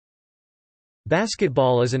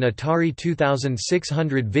Basketball is an Atari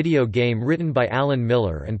 2600 video game written by Alan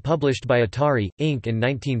Miller and published by Atari, Inc. in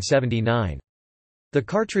 1979. The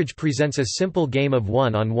cartridge presents a simple game of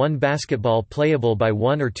one-on-one basketball playable by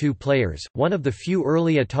one or two players, one of the few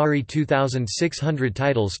early Atari 2600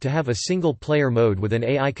 titles to have a single-player mode with an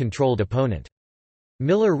AI-controlled opponent.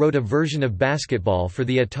 Miller wrote a version of basketball for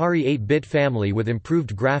the Atari 8-bit family with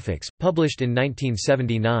improved graphics, published in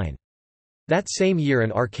 1979. That same year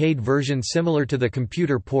an arcade version similar to the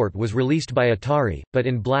computer port was released by Atari, but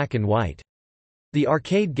in black and white. The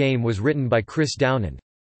arcade game was written by Chris Downand.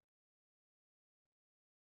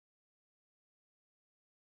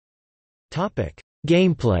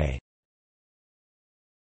 Gameplay.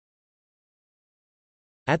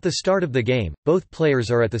 At the start of the game, both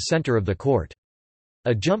players are at the center of the court.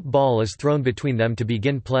 A jump ball is thrown between them to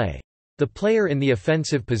begin play. The player in the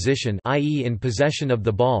offensive position, i.e. in possession of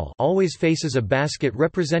the ball, always faces a basket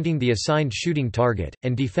representing the assigned shooting target,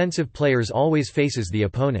 and defensive players always faces the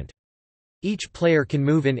opponent. Each player can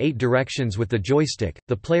move in 8 directions with the joystick.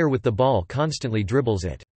 The player with the ball constantly dribbles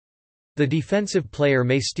it. The defensive player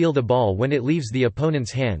may steal the ball when it leaves the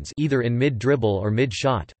opponent's hands, either in mid-dribble or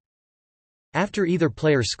mid-shot. After either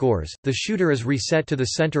player scores, the shooter is reset to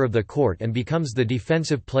the center of the court and becomes the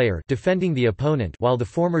defensive player, defending the opponent, while the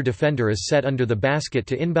former defender is set under the basket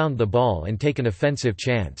to inbound the ball and take an offensive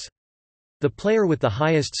chance. The player with the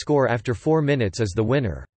highest score after 4 minutes is the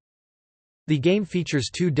winner. The game features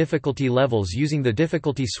 2 difficulty levels using the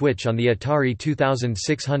difficulty switch on the Atari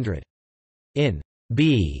 2600. In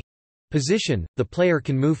B position, the player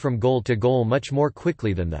can move from goal to goal much more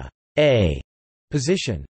quickly than the A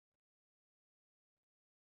position.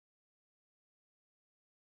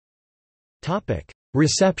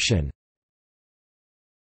 Reception.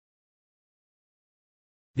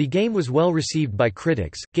 The game was well received by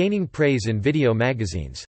critics, gaining praise in video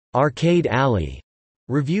magazines' Arcade Alley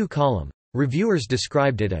review column. Reviewers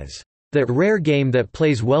described it as that rare game that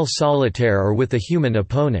plays well solitaire or with a human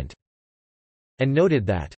opponent, and noted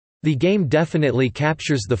that the game definitely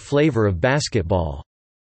captures the flavor of basketball.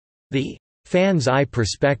 The fan's eye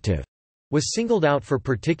perspective was singled out for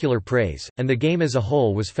particular praise, and the game as a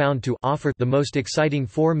whole was found to offer the most exciting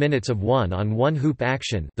 4 minutes of one-on-one hoop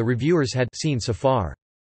action the reviewers had seen so far.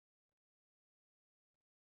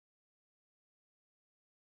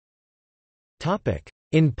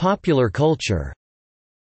 In popular culture.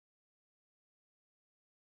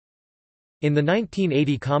 In the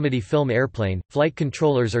 1980 comedy film Airplane, flight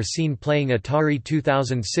controllers are seen playing Atari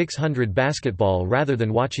 2600 basketball rather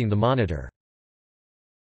than watching the monitor.